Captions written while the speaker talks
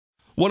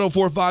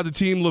1045 The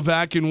Team,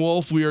 Levac and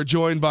Wolf. We are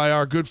joined by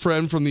our good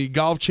friend from the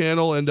Golf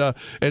Channel and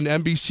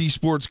NBC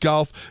Sports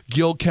Golf,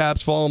 Gil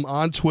Caps. Follow him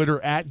on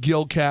Twitter at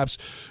Gil Caps.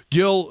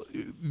 Gil,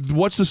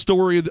 what's the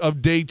story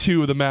of day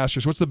 2 of the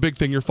Masters? What's the big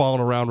thing you're following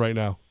around right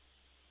now?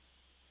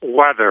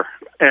 Weather,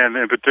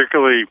 and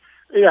particularly,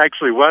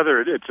 actually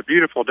weather. It's a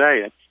beautiful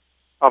day. It's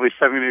probably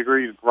 70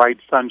 degrees, bright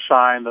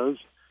sunshine, those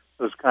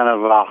kind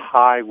of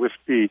high,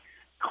 wispy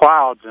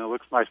clouds, and it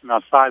looks nice from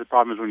outside. The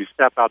problem is when you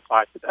step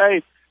outside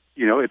today,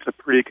 it's a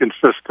pretty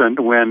consistent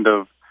wind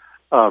of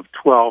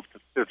 12 to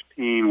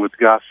 15 with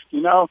gusts,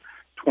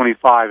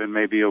 25 and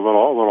maybe a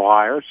little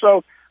higher.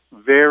 So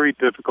very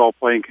difficult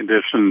playing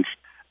conditions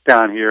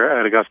down here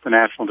at Augusta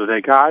National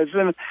today, guys.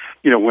 And,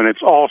 when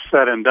it's all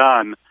said and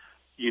done,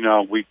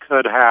 we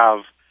could have,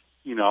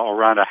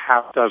 around a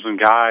half dozen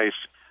guys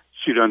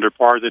shoot under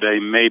par today,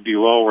 maybe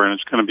lower, and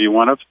it's going to be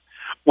one of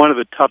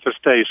the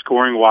toughest days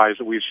scoring-wise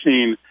that we've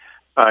seen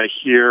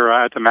here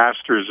at the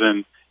Masters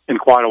in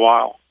quite a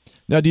while.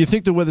 Now, do you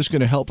think the weather's going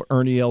to help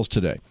Ernie Els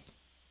today?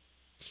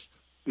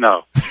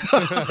 No,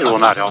 it will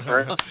not help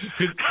her.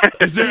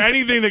 Is there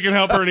anything that can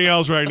help Ernie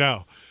Els right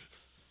now?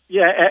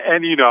 Yeah,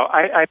 and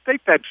I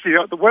think that's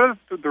one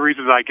of the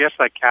reasons I guess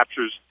that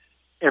captures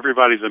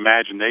everybody's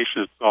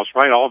imagination is because,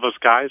 right, all of us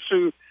guys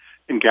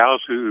and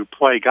gals who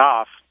play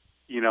golf,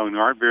 and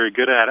aren't very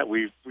good at it,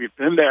 we've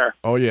been there.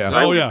 Oh yeah,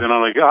 right? Oh yeah. We've been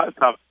on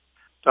a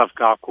tough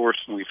golf course,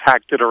 and we've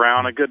hacked it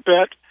around a good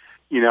bit,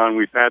 and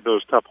we've had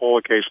those tough hole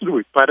occasions.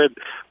 We've putted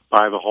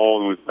by the hole,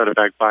 and we've putted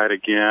back by it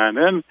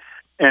again,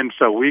 and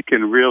so we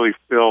can really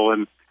feel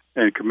and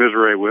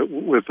commiserate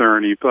with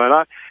Ernie. But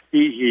I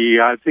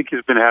think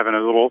he's been having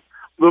a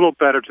little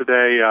better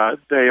today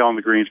day on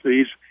the greens, but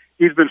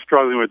he's been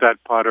struggling with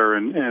that putter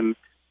and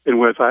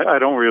with I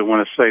don't really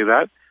want to say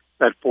that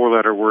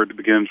 4-letter word that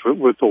begins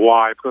with the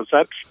Y, because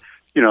that's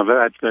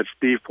that's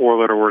the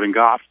 4-letter word in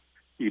golf.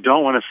 You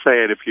don't want to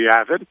say it if you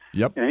have it.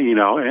 Yep.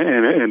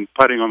 And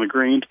putting on the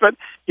greens, but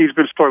he's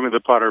been struggling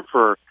with the putter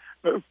for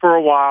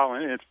a while,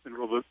 and it's been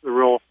a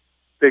real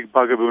big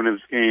bugaboo in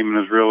his game, and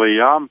has really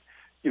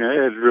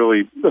has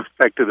really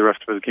affected the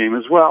rest of his game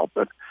as well.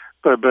 But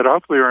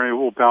hopefully Ernie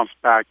will bounce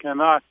back and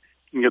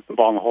can get the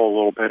ball in the hole a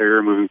little better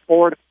here moving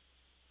forward.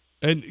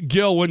 And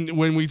Gil,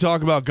 when we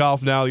talk about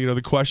golf now,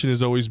 the question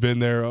has always been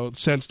there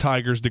since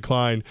Tiger's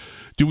decline.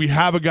 Do we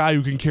have a guy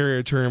who can carry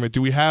a tournament?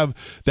 Do we have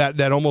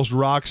that almost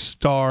rock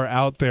star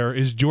out there?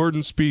 Is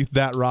Jordan Spieth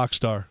that rock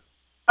star?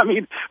 I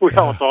mean, we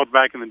all thought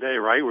back in the day,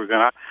 right? We're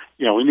gonna,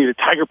 we need to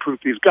tiger-proof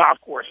these golf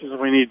courses.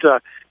 We need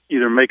to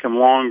either make them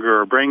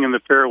longer or bring in the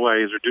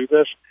fairways or do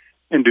this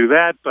and do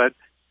that. But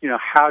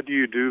how do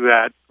you do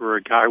that for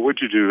a guy? Would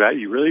you do that?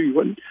 You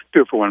wouldn't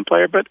do it for one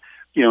player, but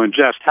in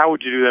jest, how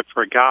would you do that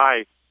for a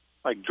guy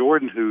like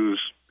Jordan, who's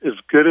as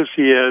good as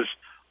he is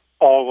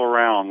all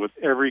around with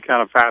every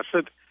kind of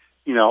facet,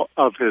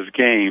 of his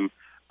game?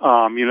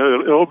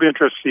 It'll be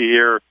interesting to see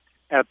here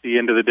at the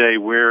end of the day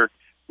where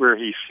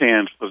he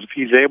stands. Because if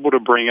he's able to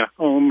bring it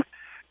home,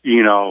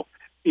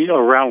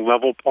 around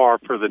level par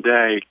for the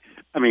day,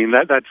 I mean,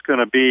 that's going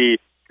to be,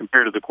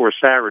 compared to the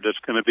course average, it's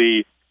going to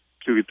be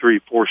 2, 3,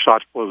 4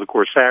 shots below the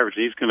course average.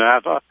 He's going to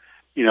have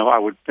I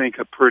would think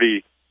a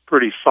pretty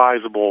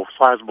sizable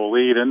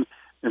lead, and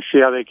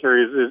see how they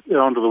carry it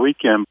on to the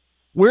weekend.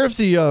 Where have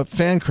the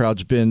fan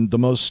crowds been the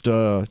most,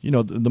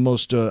 the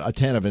most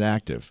attentive and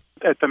active?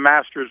 At the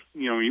Masters,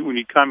 when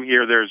you come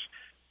here, there's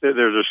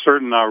a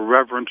certain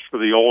reverence for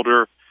the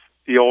older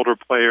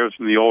players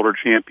and the older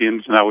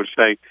champions, and I would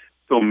say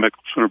Phil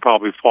Mickelson would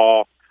probably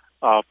fall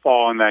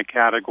in that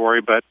category.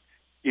 But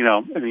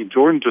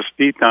Jordan's a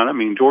speed down. I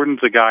mean,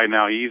 Jordan's a guy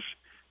now. He's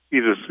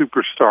a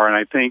superstar, and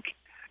I think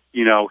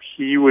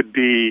he would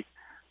be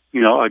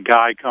a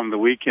guy come the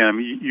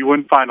weekend. You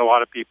wouldn't find a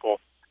lot of people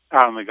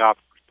out on the golf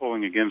course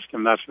pulling against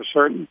him. That's for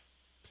certain.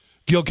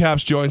 Gil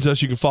Caps joins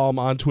us. You can follow him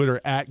on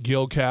Twitter at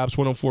Gil Caps,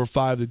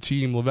 1045 The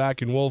Team,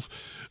 Levac and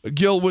Wolf.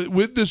 Gil,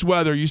 with this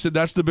weather, you said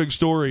that's the big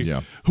story.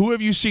 Yeah. Who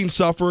have you seen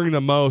suffering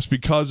the most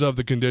because of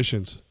the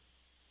conditions?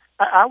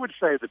 I would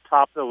say the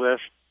top of the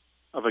list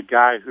of a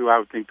guy who I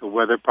would think the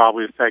weather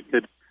probably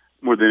affected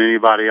more than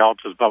anybody else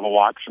is Bubba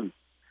Watson.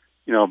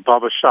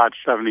 Bubba shot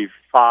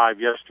 75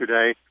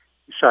 yesterday.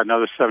 He shot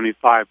another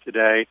 75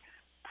 today.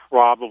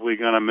 Probably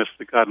going to miss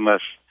the cut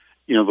unless,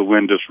 the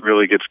wind just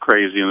really gets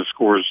crazy and the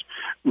scores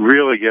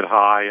really get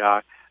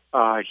high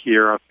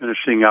here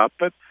finishing up.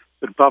 But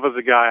Bubba's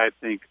a guy, I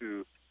think,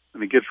 who,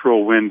 when it gets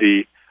real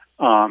windy,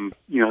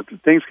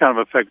 things kind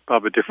of affect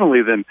Bubba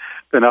differently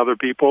than other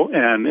people.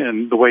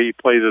 And the way he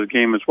plays his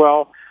game as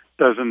well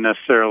doesn't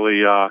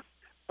necessarily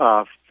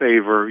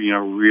favor,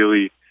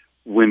 really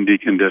windy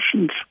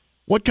conditions.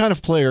 What kind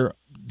of player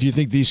do you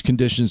think these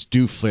conditions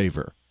do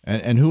favor?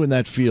 And who in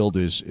that field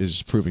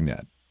is proving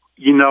that?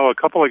 A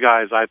couple of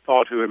guys I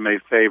thought who it may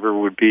favor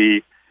would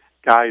be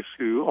guys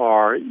who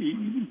are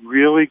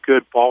really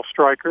good ball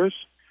strikers,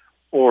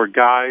 or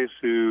guys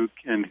who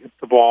can hit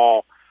the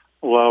ball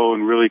low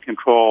and really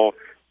control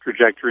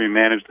trajectory and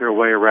manage their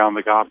way around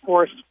the golf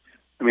course.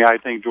 I mean, I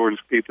think Jordan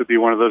Spieth would be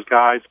one of those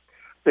guys.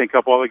 I think a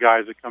couple other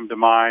guys that come to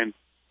mind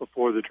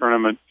before the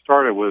tournament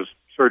started was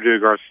Sergio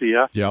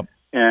Garcia Yep.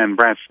 and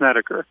Brandt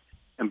Snedeker,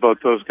 and both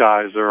those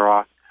guys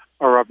are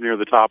up near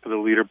the top of the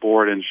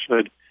leaderboard and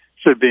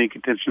should be in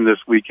contention this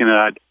weekend.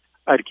 And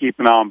I'd keep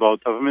an eye on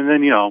both of them. And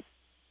then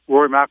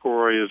Rory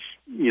McIlroy is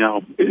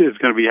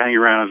going to be hanging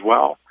around as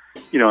well.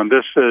 And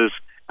this is,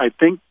 I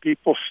think,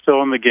 people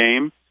still in the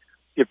game.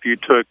 If you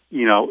took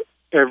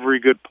every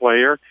good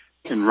player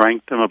and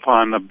ranked them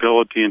upon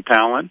ability and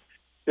talent,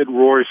 that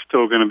Rory's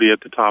still going to be at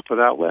the top of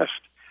that list.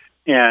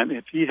 And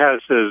if he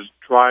has his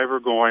driver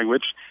going,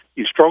 which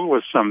he struggled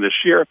with some this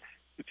year,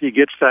 if he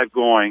gets that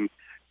going,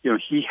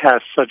 he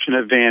has such an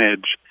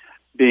advantage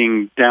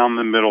being down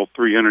the middle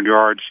 300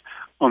 yards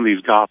on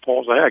these golf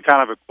holes. I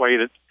kind of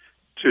equate it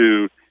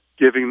to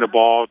giving the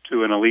ball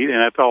to an elite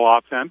NFL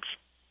offense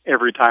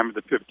every time at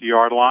the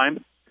 50-yard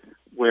line,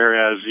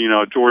 whereas,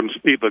 Jordan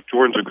Spieth, look,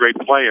 Jordan's a great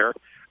player,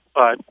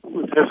 but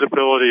with his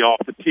ability off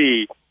the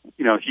tee,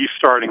 he's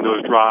starting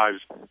those drives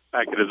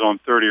back at his own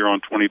 30 or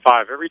own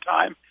 25 every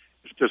time.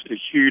 It's just a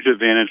huge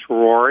advantage for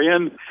Rory,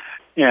 and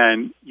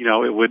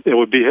it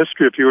would be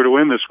history if he were to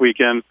win this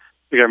weekend.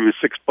 I think I'm the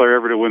sixth player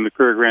ever to win the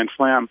career Grand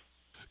Slam.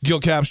 Gil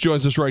Capps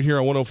joins us right here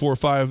on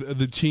 104.5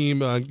 The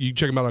Team. You can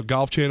check him out on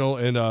Golf Channel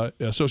and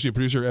associate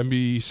producer,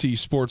 NBC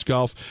Sports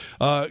Golf.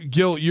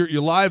 Gil, you're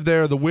live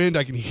there. The wind,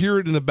 I can hear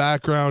it in the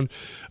background.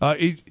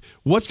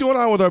 What's going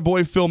on with our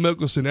boy Phil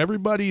Mickelson?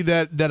 Everybody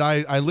that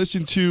I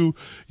listened to,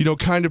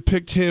 kind of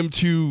picked him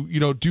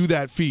to, do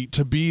that feat,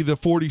 to be the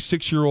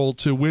 46-year-old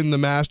to win the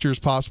Masters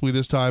possibly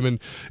this time, and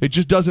it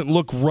just doesn't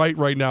look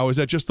right now. Is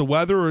that just the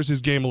weather, or is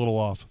his game a little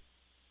off?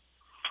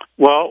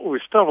 Well, we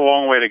still have a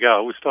long way to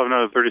go. We still have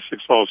another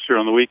 36 holes here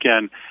on the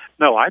weekend.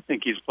 No, I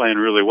think he's playing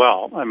really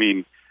well. I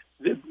mean,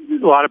 a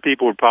lot of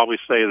people would probably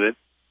say that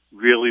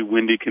really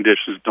windy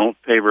conditions don't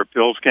favor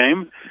Phil's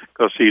game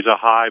because he's a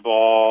high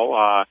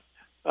ball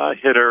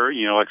hitter,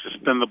 likes to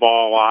spin the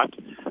ball a lot.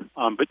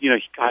 But,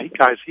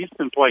 guys, he's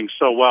been playing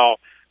so well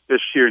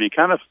this year, and he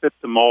kind of fit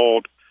the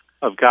mold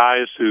of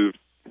guys who've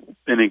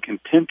been in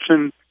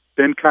contention,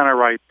 been kind of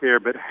right there,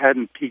 but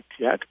hadn't peaked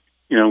yet.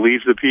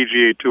 Leads the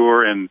PGA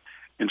Tour and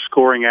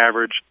scoring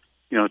average,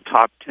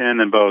 top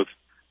 10 in both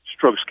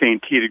strokes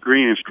gained tee to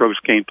green and strokes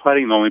gained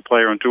putting, the only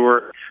player on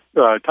tour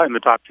in the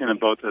top 10 in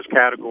both those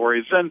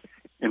categories. And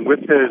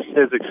with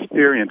his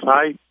experience,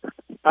 I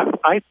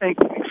think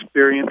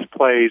experience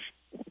plays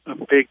a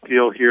big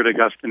deal here at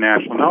Augusta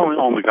National, not only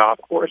on the golf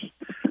course,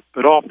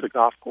 but off the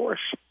golf course,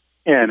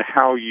 and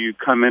how you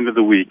come into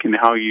the week and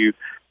how you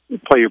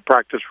play your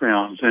practice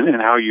rounds and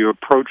how you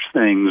approach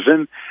things.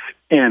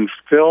 And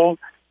Phil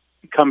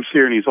comes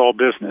here and he's all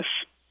business.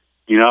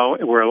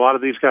 Where a lot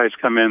of these guys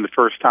come in the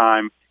first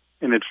time,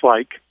 and it's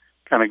like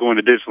kind of going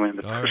to Disneyland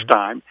the first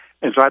time.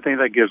 And so I think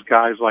that gives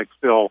guys like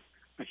Phil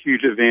a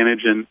huge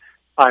advantage, and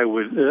I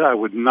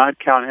would not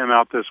count him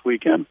out this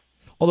weekend.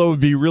 Although it would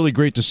be really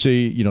great to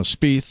see,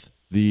 Spieth,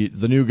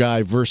 the new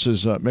guy,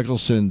 versus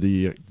Mickelson,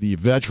 the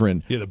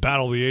veteran. Yeah, the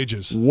battle of the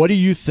ages. What do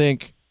you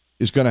think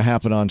is going to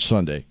happen on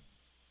Sunday?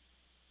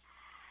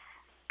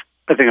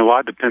 I think a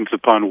lot depends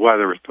upon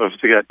weather. We're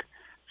supposed to get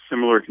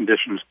similar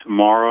conditions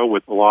tomorrow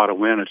with a lot of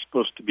wind. It's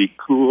supposed to be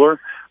cooler,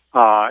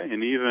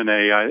 and even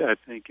a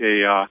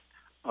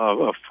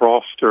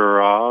frost or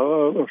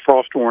a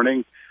frost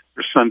warning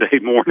for Sunday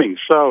morning.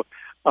 So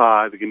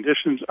the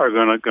conditions are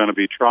going to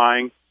be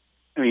trying.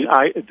 I mean,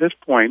 at this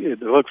point,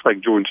 it looks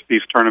like Jordan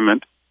Spieth's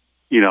tournament,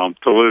 to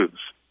lose.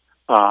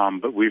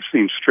 But we've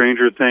seen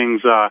stranger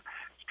things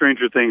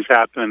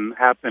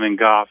happen in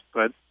golf.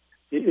 But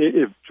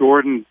if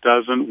Jordan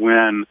doesn't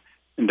win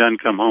and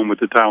doesn't come home with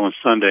the title on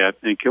Sunday, I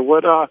think it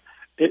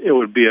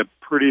would be a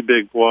pretty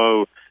big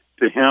blow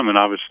to him, and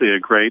obviously a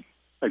great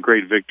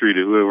victory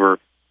to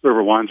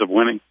whoever winds up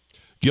winning.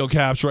 Gil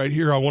Capps right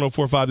here on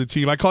 104.5 The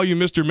Team. I call you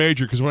Mr.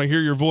 Major because when I hear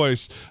your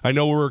voice, I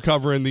know we're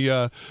covering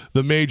the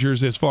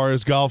majors as far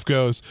as golf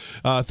goes.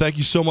 Thank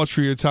you so much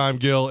for your time,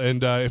 Gil.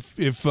 And if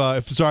it's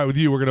all right with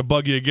you, we're going to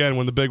bug you again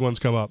when the big ones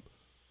come up.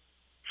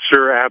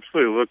 Sure,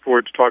 absolutely. Look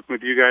forward to talking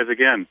with you guys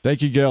again.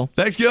 Thank you, Gil.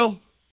 Thanks, Gil.